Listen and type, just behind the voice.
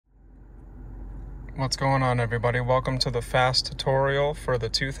What's going on, everybody? Welcome to the fast tutorial for the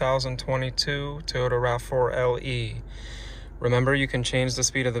 2022 Toyota RAV4 LE. Remember, you can change the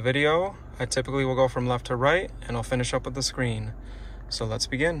speed of the video. I typically will go from left to right, and I'll finish up with the screen. So let's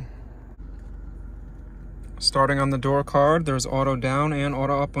begin. Starting on the door card, there's auto down and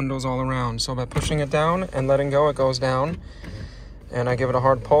auto up windows all around. So by pushing it down and letting go, it goes down. And I give it a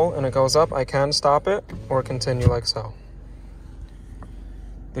hard pull and it goes up. I can stop it or continue like so.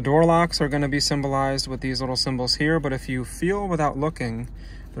 The door locks are going to be symbolized with these little symbols here, but if you feel without looking,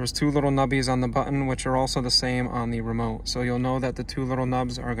 there's two little nubbies on the button, which are also the same on the remote. So you'll know that the two little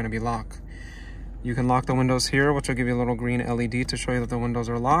nubs are going to be locked. You can lock the windows here, which will give you a little green LED to show you that the windows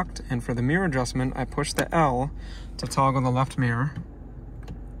are locked. And for the mirror adjustment, I push the L to toggle the left mirror.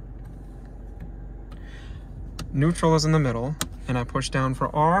 Neutral is in the middle, and I push down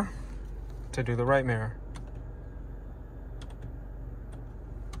for R to do the right mirror.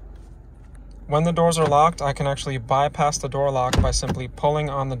 When the doors are locked, I can actually bypass the door lock by simply pulling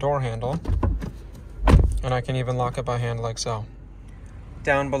on the door handle, and I can even lock it by hand like so.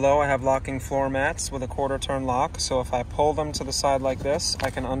 Down below, I have locking floor mats with a quarter turn lock, so if I pull them to the side like this, I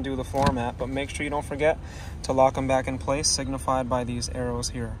can undo the floor mat, but make sure you don't forget to lock them back in place, signified by these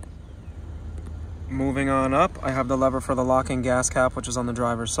arrows here. Moving on up, I have the lever for the locking gas cap, which is on the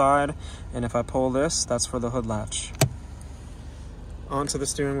driver's side, and if I pull this, that's for the hood latch. Onto the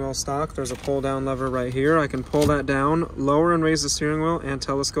steering wheel stock, there's a pull down lever right here. I can pull that down, lower and raise the steering wheel and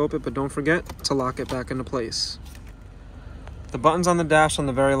telescope it, but don't forget to lock it back into place. The buttons on the dash on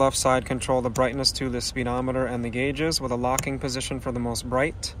the very left side control the brightness to the speedometer and the gauges, with a locking position for the most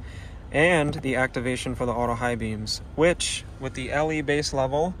bright and the activation for the auto high beams, which with the LE base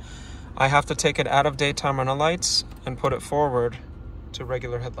level, I have to take it out of daytime running lights and put it forward to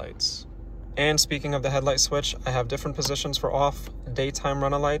regular headlights. And speaking of the headlight switch, I have different positions for off, daytime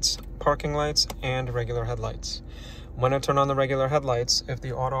running lights, parking lights, and regular headlights. When I turn on the regular headlights, if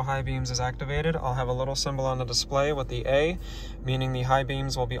the auto high beams is activated, I'll have a little symbol on the display with the A, meaning the high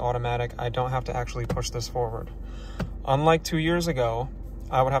beams will be automatic. I don't have to actually push this forward. Unlike 2 years ago,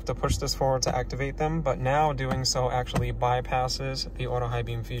 I would have to push this forward to activate them, but now doing so actually bypasses the auto high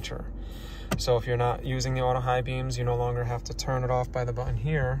beam feature. So if you're not using the auto high beams, you no longer have to turn it off by the button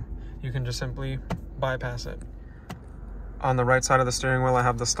here. You can just simply bypass it. On the right side of the steering wheel, I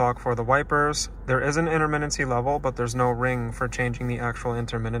have the stalk for the wipers. There is an intermittency level, but there's no ring for changing the actual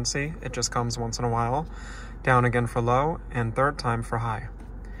intermittency. It just comes once in a while. Down again for low, and third time for high.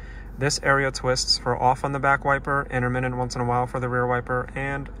 This area twists for off on the back wiper, intermittent once in a while for the rear wiper,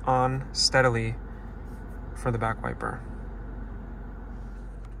 and on steadily for the back wiper.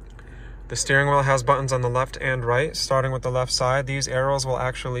 The steering wheel has buttons on the left and right. Starting with the left side, these arrows will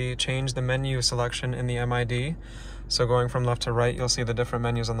actually change the menu selection in the MID. So going from left to right, you'll see the different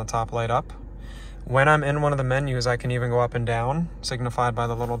menus on the top light up. When I'm in one of the menus, I can even go up and down, signified by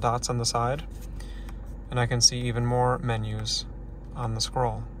the little dots on the side. And I can see even more menus on the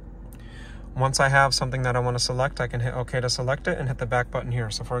scroll. Once I have something that I want to select, I can hit OK to select it and hit the back button here.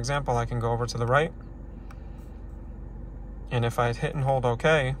 So for example, I can go over to the right. And if I hit and hold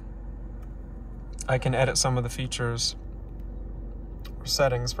OK, I can edit some of the features or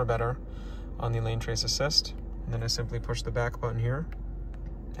settings for better on the lane trace assist. And then I simply push the back button here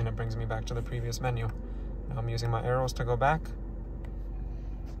and it brings me back to the previous menu. Now I'm using my arrows to go back.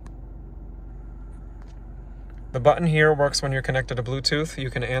 The button here works when you're connected to Bluetooth.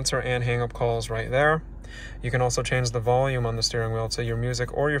 You can answer and hang up calls right there. You can also change the volume on the steering wheel to your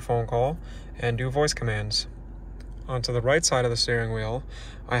music or your phone call and do voice commands. Onto the right side of the steering wheel,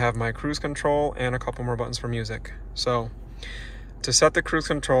 I have my cruise control and a couple more buttons for music. So to set the cruise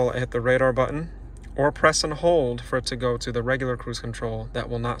control, I hit the radar button or press and hold for it to go to the regular cruise control that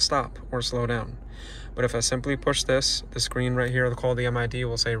will not stop or slow down. But if I simply push this, the screen right here called the MID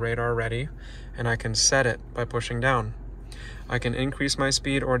will say radar ready, and I can set it by pushing down. I can increase my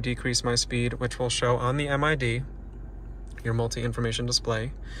speed or decrease my speed, which will show on the MID, your multi-information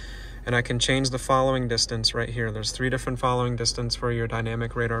display. And I can change the following distance right here. There's 3 different following distance for your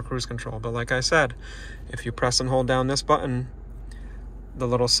dynamic radar cruise control. But like I said, if you press and hold down this button, the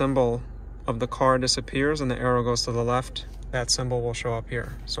little symbol of the car disappears and the arrow goes to the left. That symbol will show up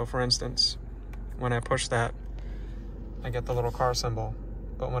here. So for instance, when I push that, I get the little car symbol.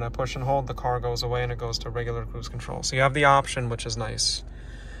 But when I push and hold, the car goes away and it goes to regular cruise control. So you have the option, which is nice.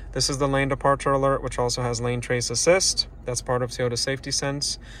 This is the lane departure alert, which also has lane trace assist. That's part of Toyota Safety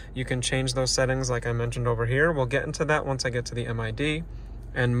Sense. You can change those settings like I mentioned over here. We'll get into that once I get to the MID.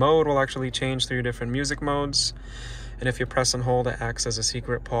 And mode will actually change through different music modes. And if you press and hold, it acts as a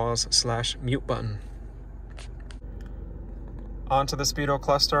secret pause/mute button. Onto the Speedo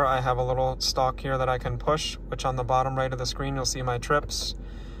Cluster, I have a little stalk here that I can push, which on the bottom right of the screen, you'll see my trips,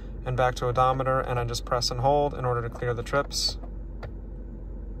 and back to odometer, and I just press and hold in order to clear the trips,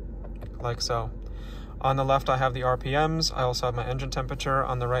 like so. On the left, I have the RPMs. I also have my engine temperature.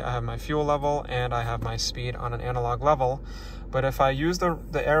 On the right, I have my fuel level, and I have my speed on an analog level. But if I use the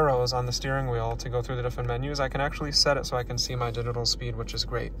arrows on the steering wheel to go through the different menus, I can actually set it so I can see my digital speed, which is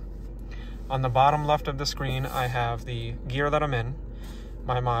great. On the bottom left of the screen, I have the gear that I'm in,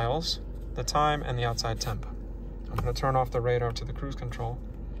 my miles, the time, and the outside temp. I'm going to turn off the radar to the cruise control.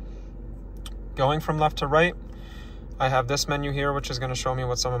 Going from left to right, I have this menu here, which is going to show me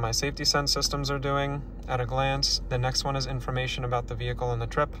what some of my safety sense systems are doing at a glance. The next one is information about the vehicle and the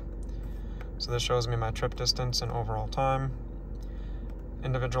trip. So this shows me my trip distance and overall time.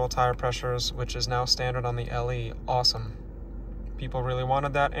 Individual tire pressures, which is now standard on the LE. Awesome. People really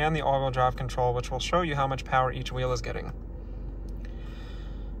wanted that. And the all-wheel drive control, which will show you how much power each wheel is getting.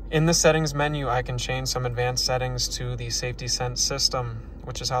 In the settings menu, I can change some advanced settings to the safety sense system,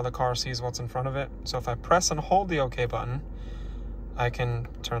 which is how the car sees what's in front of it. So if I press and hold the OK button, I can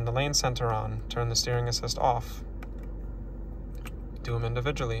turn the lane center on, turn the steering assist off, do them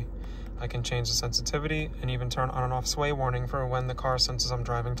individually. I can change the sensitivity and even turn on and off sway warning for when the car senses I'm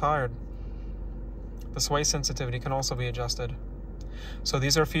driving tired. The sway sensitivity can also be adjusted. So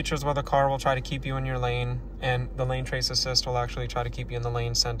these are features where the car will try to keep you in your lane, and the lane trace assist will actually try to keep you in the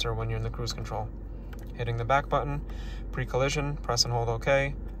lane center when you're in the cruise control. Hitting the back button, pre-collision, press and hold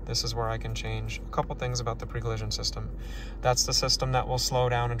OK. This is where I can change a couple things about the pre-collision system. That's the system that will slow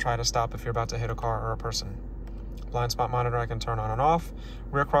down and try to stop if you're about to hit a car or a person. Blind spot monitor I can turn on and off.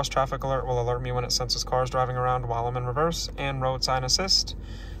 Rear cross traffic alert will alert me when it senses cars driving around while I'm in reverse. And road sign assist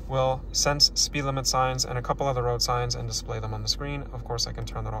will sense speed limit signs and a couple other road signs and display them on the screen. Of course, I can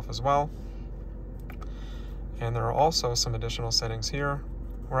turn that off as well. And there are also some additional settings here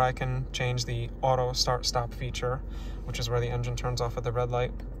where I can change the auto start stop feature, which is where the engine turns off at the red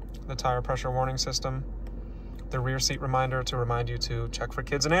light, the tire pressure warning system, the rear seat reminder to remind you to check for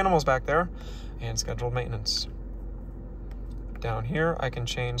kids and animals back there, and scheduled maintenance. Down here, I can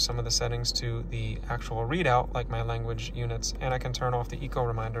change some of the settings to the actual readout, like my language units, and I can turn off the eco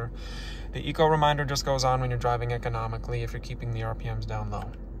reminder. The eco reminder just goes on when you're driving economically if you're keeping the RPMs down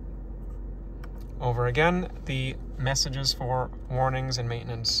low. Over again, the messages for warnings and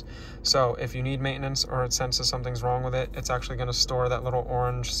maintenance. So if you need maintenance or it senses something's wrong with it, it's actually going to store that little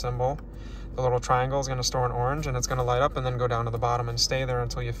orange symbol. The little triangle is going to store an orange, and it's going to light up and then go down to the bottom and stay there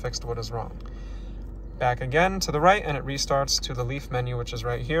until you've fixed what is wrong. Back again to the right, and it restarts to the leaf menu, which is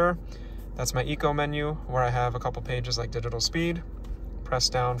right here. That's my eco menu, where I have a couple pages like digital speed. Press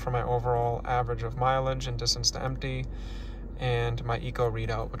down for my overall average of mileage and distance to empty, and my eco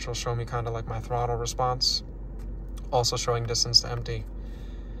readout, which will show me kind of like my throttle response. Also showing distance to empty.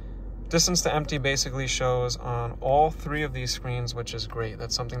 Distance to empty basically shows on all three of these screens, which is great.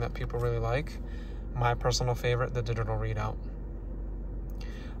 That's something that people really like. My personal favorite, the digital readout.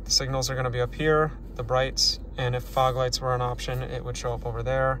 The signals are going to be up here, the brights, and if fog lights were an option, it would show up over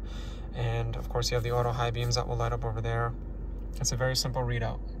there. And of course, you have the auto high beams that will light up over there. It's a very simple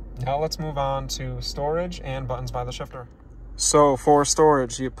readout. Now let's move on to storage and buttons by the shifter. So for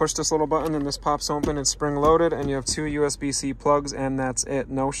storage, you push this little button and this pops open. It's spring loaded, and you have two USB-C plugs, and that's it.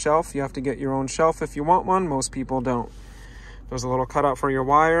 No shelf. You have to get your own shelf if you want one. Most people don't. There's a little cutout for your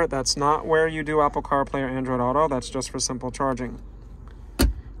wire. That's not where you do Apple CarPlay or Android Auto. That's just for simple charging.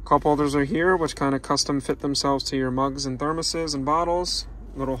 Cup holders are here, which kind of custom fit themselves to your mugs and thermoses and bottles.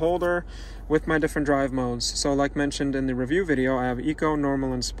 Little holder with my different drive modes. So like mentioned in the review video, I have Eco,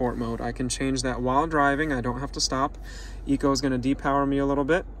 Normal, and Sport mode. I can change that while driving. I don't have to stop. Eco is going to depower me a little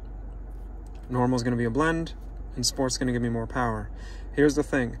bit. Normal is going to be a blend, and Sport's going to give me more power. Here's the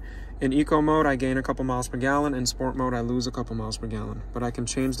thing. In Eco mode, I gain a couple miles per gallon. In Sport mode, I lose a couple miles per gallon. But I can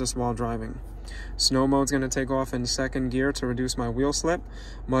change this while driving. Snow mode is going to take off in second gear to reduce my wheel slip.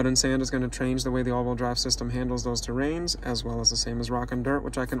 Mud and sand is going to change the way the all-wheel drive system handles those terrains, as well as the same as rock and dirt,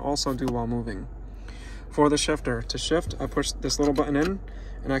 which I can also do while moving. For the shifter, to shift, I push this little button in,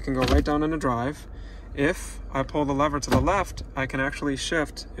 and I can go right down into drive. If I pull the lever to the left, I can actually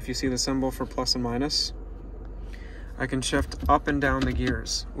shift, if you see the symbol for plus and minus. I can shift up and down the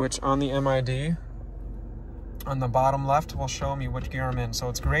gears, which on the MID, on the bottom left, will show me which gear I'm in. So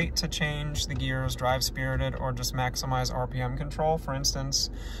it's great to change the gears, drive spirited, or just maximize RPM control. For instance,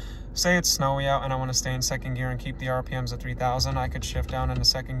 say it's snowy out and I want to stay in second gear and keep the RPMs at 3,000. I could shift down into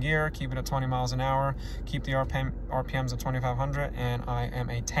second gear, keep it at 20 miles an hour, keep the RPMs at 2,500, and I am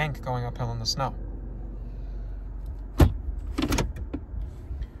a tank going uphill in the snow.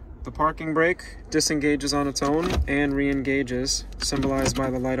 The parking brake disengages on its own and re-engages, symbolized by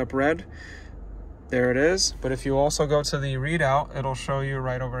the light up red. There it is. But if you also go to the readout, it'll show you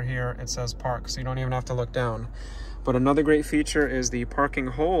right over here, it says park, so you don't even have to look down. But another great feature is the parking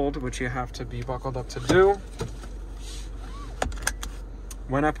hold, which you have to be buckled up to do.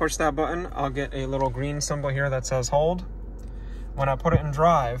 When I push that button, I'll get a little green symbol here that says hold. When I put it in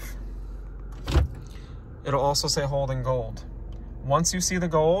drive, it'll also say hold in gold. Once you see the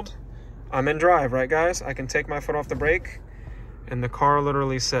gold, I'm in drive, right guys? I can take my foot off the brake and the car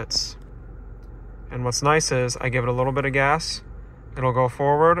literally sits. And what's nice is I give it a little bit of gas, it'll go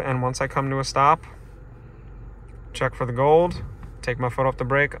forward, and once I come to a stop, check for the gold, take my foot off the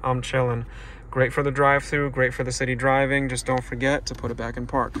brake, I'm chilling. Great for the drive-through, great for the city driving, just don't forget to put it back in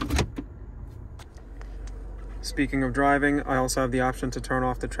park. Speaking of driving, I also have the option to turn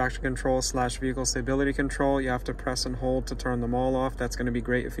off the traction control / vehicle stability control. You have to press and hold to turn them all off. That's going to be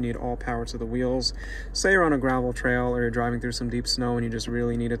great if you need all power to the wheels. Say you're on a gravel trail or you're driving through some deep snow and you just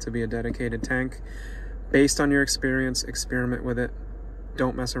really need it to be a dedicated tank. Based on your experience, experiment with it.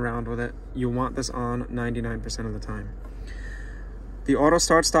 Don't mess around with it. You want this on 99% of the time. The auto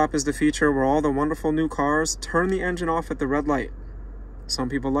start stop is the feature where all the wonderful new cars turn the engine off at the red light. Some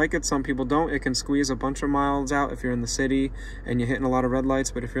people like it, some people don't. It can squeeze a bunch of miles out if you're in the city and you're hitting a lot of red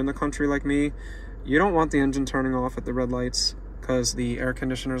lights. But if you're in the country like me, you don't want the engine turning off at the red lights because the air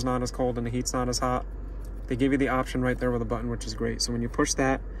conditioner is not as cold and the heat's not as hot. They give you the option right there with a button, which is great. So when you push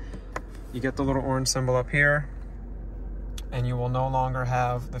that, you get the little orange symbol up here, and you will no longer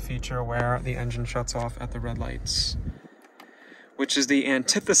have the feature where the engine shuts off at the red lights, which is the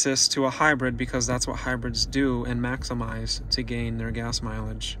antithesis to a hybrid, because that's what hybrids do and maximize to gain their gas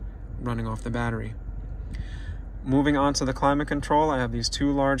mileage running off the battery. Moving on to the climate control, I have these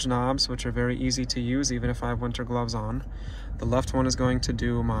two large knobs, which are very easy to use even if I have winter gloves on. The left one is going to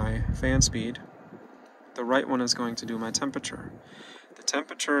do my fan speed. The right one is going to do my temperature. The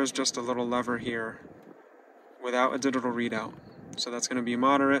temperature is just a little lever here without a digital readout. So that's going to be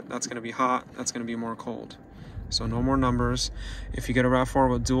moderate, that's going to be hot, that's going to be more cold. So no more numbers. If you get a RAV4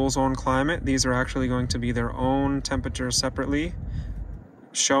 with dual zone climate, these are actually going to be their own temperatures separately,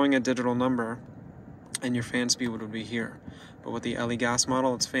 showing a digital number, and your fan speed would be here. But with the LE gas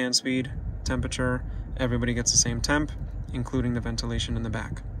model, it's fan speed, temperature, everybody gets the same temp, including the ventilation in the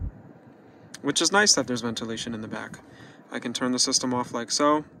back. Which is nice that there's ventilation in the back. I can turn the system off like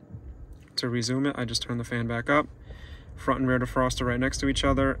so. To resume it, I just turn the fan back up. Front and rear defroster right next to each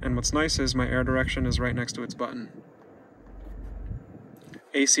other, and what's nice is my air direction is right next to its button.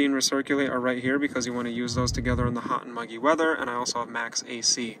 AC and recirculate are right here because you want to use those together in the hot and muggy weather, and I also have max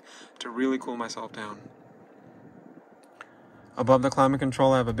AC to really cool myself down. Above the climate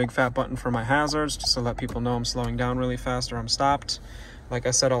control, I have a big fat button for my hazards, just to let people know I'm slowing down really fast or I'm stopped. Like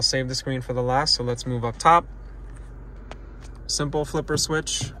I said, I'll save the screen for the last, so let's move up top. Simple flipper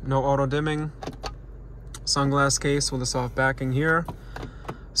switch, no auto dimming. Sunglass case with a soft backing here.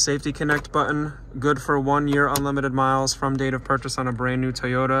 Safety connect button, good for 1 year unlimited miles from date of purchase on a brand new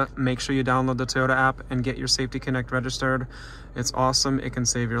Toyota. Make sure you download the Toyota app and get your safety connect registered. It's awesome, it can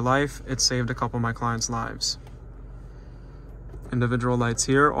save your life. It saved a couple of my clients' lives. Individual lights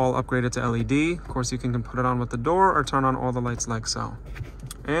here, all upgraded to LED. Of course, you can put it on with the door or turn on all the lights like so.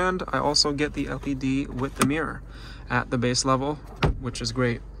 And I also get the LED with the mirror at the base level, which is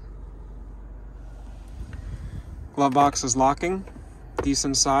great. Glove box is locking,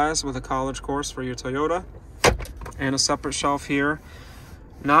 decent size with a college course for your Toyota, and a separate shelf here.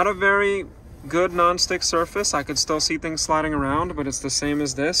 Not a very good non-stick surface. I could still see things sliding around, but it's the same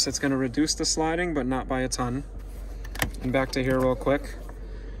as this. It's going to reduce the sliding, but not by a ton. And back to here real quick.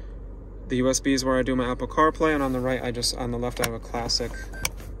 The USB is where I do my Apple CarPlay, and on the right, on the left, I have a classic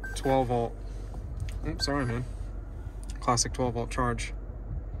 12 volt. Oops, sorry, man. Classic 12 volt charge.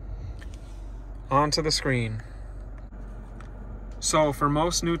 Onto the screen. So for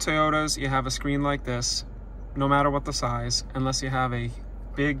most new Toyotas, you have a screen like this, no matter what the size, unless you have a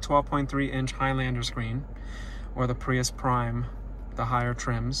big 12.3 inch Highlander screen, or the Prius Prime, the higher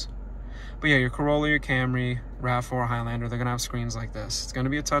trims. But yeah, your Corolla, your Camry, RAV4, Highlander, they're gonna have screens like this. It's gonna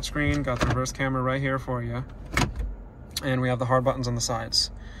be a touchscreen, got the reverse camera right here for you, and we have the hard buttons on the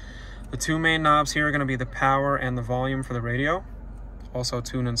sides. The two main knobs here are gonna be the power and the volume for the radio, also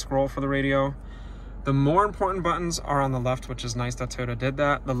tune and scroll for the radio. The more important buttons are on the left, which is nice that Toyota did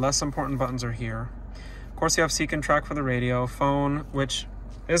that. The less important buttons are here. Of course, you have seek and track for the radio, phone, which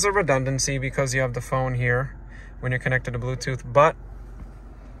is a redundancy because you have the phone here when you're connected to Bluetooth, but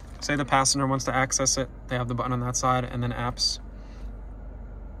say the passenger wants to access it, they have the button on that side, and then apps,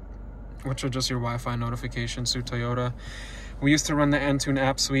 which are just your Wi-Fi notifications through Toyota. We used to run the Entune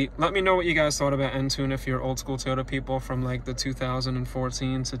app suite. Let me know what you guys thought about Entune if you're old school Toyota people from like the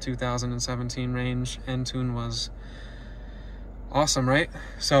 2014 to 2017 range. Entune was awesome, right?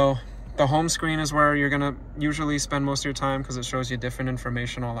 So the home screen is where you're gonna usually spend most of your time because it shows you different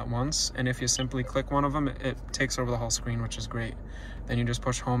information all at once. And if you simply click one of them, it takes over the whole screen, which is great. Then you just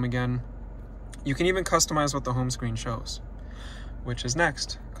push home again. You can even customize what the home screen shows, which is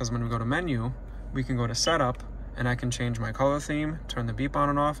next, because when we go to menu, we can go to setup and I can change my color theme, turn the beep on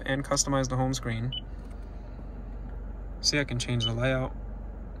and off, and customize the home screen. See, I can change the layout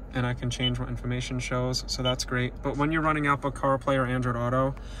and I can change what information shows, so that's great. But when you're running Apple CarPlay or Android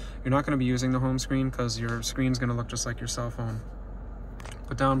Auto, you're not going to be using the home screen because your screen's going to look just like your cell phone.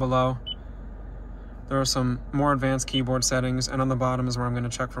 But down below, there are some more advanced keyboard settings, and on the bottom is where I'm going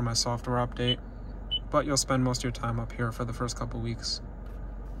to check for my software update. But you'll spend most of your time up here for the first couple weeks.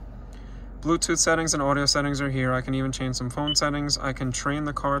 Bluetooth settings and audio settings are here. I can even change some phone settings. I can train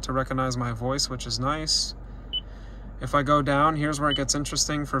the car to recognize my voice, which is nice. If I go down, here's where it gets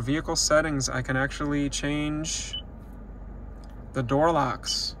interesting. For vehicle settings, I can actually change the door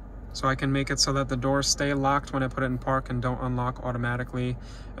locks. So I can make it so that the doors stay locked when I put it in park and don't unlock automatically.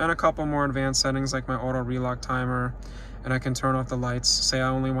 And a couple more advanced settings like my auto relock timer. And I can turn off the lights. Say I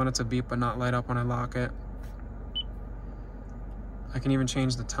only want it to beep but not light up when I lock it. I can even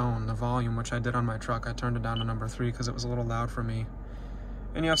change the tone, the volume, which I did on my truck. I turned it down to number 3 because it was a little loud for me.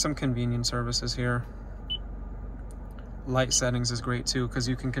 And you have some convenience services here. Light settings is great too because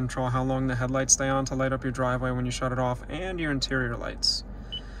you can control how long the headlights stay on to light up your driveway when you shut it off, and your interior lights,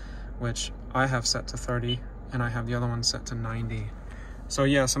 which I have set to 30 and I have the other one set to 90. So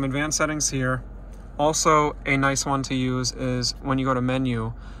yeah, some advanced settings here. Also, a nice one to use is when you go to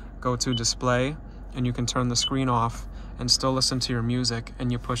menu, go to display, and you can turn the screen off and still listen to your music,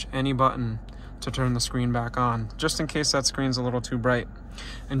 and you push any button to turn the screen back on, just in case that screen's a little too bright.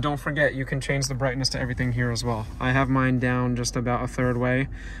 And don't forget, you can change the brightness to everything here as well. I have mine down just about a third way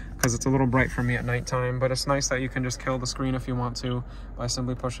because it's a little bright for me at nighttime, but it's nice that you can just kill the screen if you want to by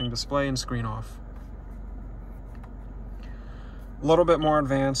simply pushing display and screen off. A little bit more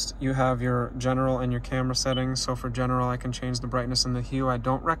advanced, you have your general and your camera settings. So for general, I can change the brightness and the hue. I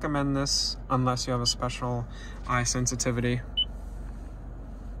don't recommend this unless you have a special eye sensitivity,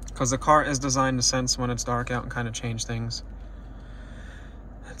 because the car is designed to sense when it's dark out and kind of change things.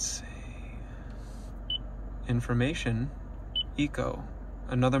 Let's see. Information, eco,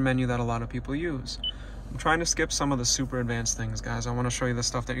 another menu that a lot of people use. I'm trying to skip some of the super advanced things, guys. I want to show you the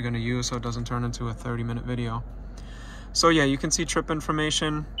stuff that you're going to use so it doesn't turn into a 30-minute video. So yeah, you can see trip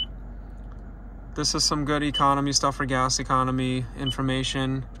information. This is some good economy stuff for gas economy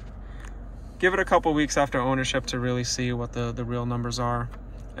information. Give it a couple weeks after ownership to really see what the real numbers are.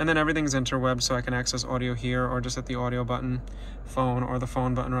 And then everything's interweb, so I can access audio here or just at the audio button, phone or the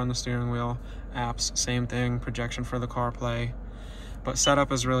phone button around the steering wheel. Apps, same thing, projection for the CarPlay. But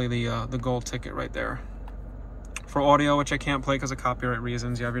setup is really the gold ticket right there. For audio, which I can't play because of copyright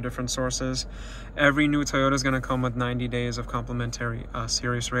reasons, you have your different sources. Every new Toyota is going to come with 90 days of complimentary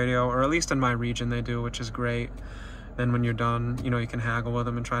Sirius radio, or at least in my region they do, which is great. Then when you're done, you know, you can haggle with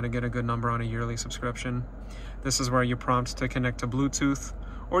them and try to get a good number on a yearly subscription. This is where you prompt to connect to Bluetooth,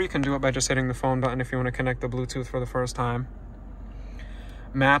 or you can do it by just hitting the phone button if you want to connect the Bluetooth for the first time.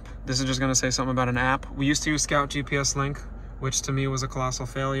 Map, this is just going to say something about an app. We used to use Scout GPS Link, which to me was a colossal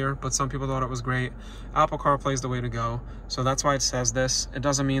failure, but some people thought it was great. Apple CarPlay is the way to go, so that's why it says this. It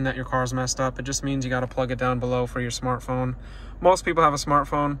doesn't mean that your car's messed up, it just means you gotta plug it down below for your smartphone. Most people have a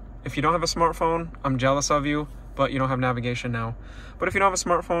smartphone. If you don't have a smartphone, I'm jealous of you, but you don't have navigation now. But if you don't have a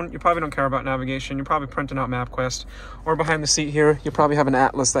smartphone, you probably don't care about navigation. You're probably printing out MapQuest, or behind the seat here, you probably have an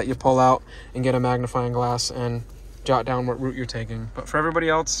atlas that you pull out and get a magnifying glass and jot down what route you're taking. But for everybody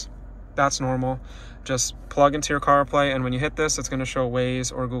else, that's normal. Just plug into your CarPlay, and when you hit this, it's going to show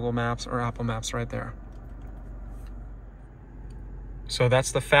Waze or Google Maps or Apple Maps right there. So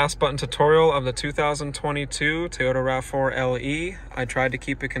that's the fast button tutorial of the 2022 Toyota RAV4 LE. I tried to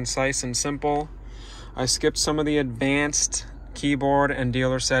keep it concise and simple. I skipped some of the advanced keyboard and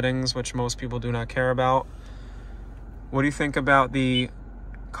dealer settings, which most people do not care about. What do you think about the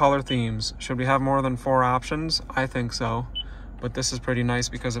color themes? Should we have more than 4 options? I think so. But this is pretty nice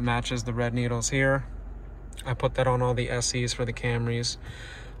because it matches the red needles here. I put that on all the SEs for the Camrys.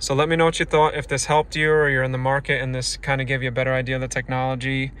 So let me know what you thought. If this helped you or you're in the market and this kind of gave you a better idea of the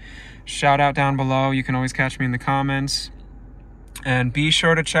technology, shout out down below. You can always catch me in the comments. And be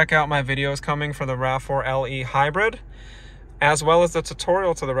sure to check out my videos coming for the RAV4 LE Hybrid, as well as the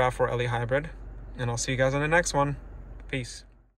tutorial to the RAV4 LE Hybrid. And I'll see you guys on the next one. Peace.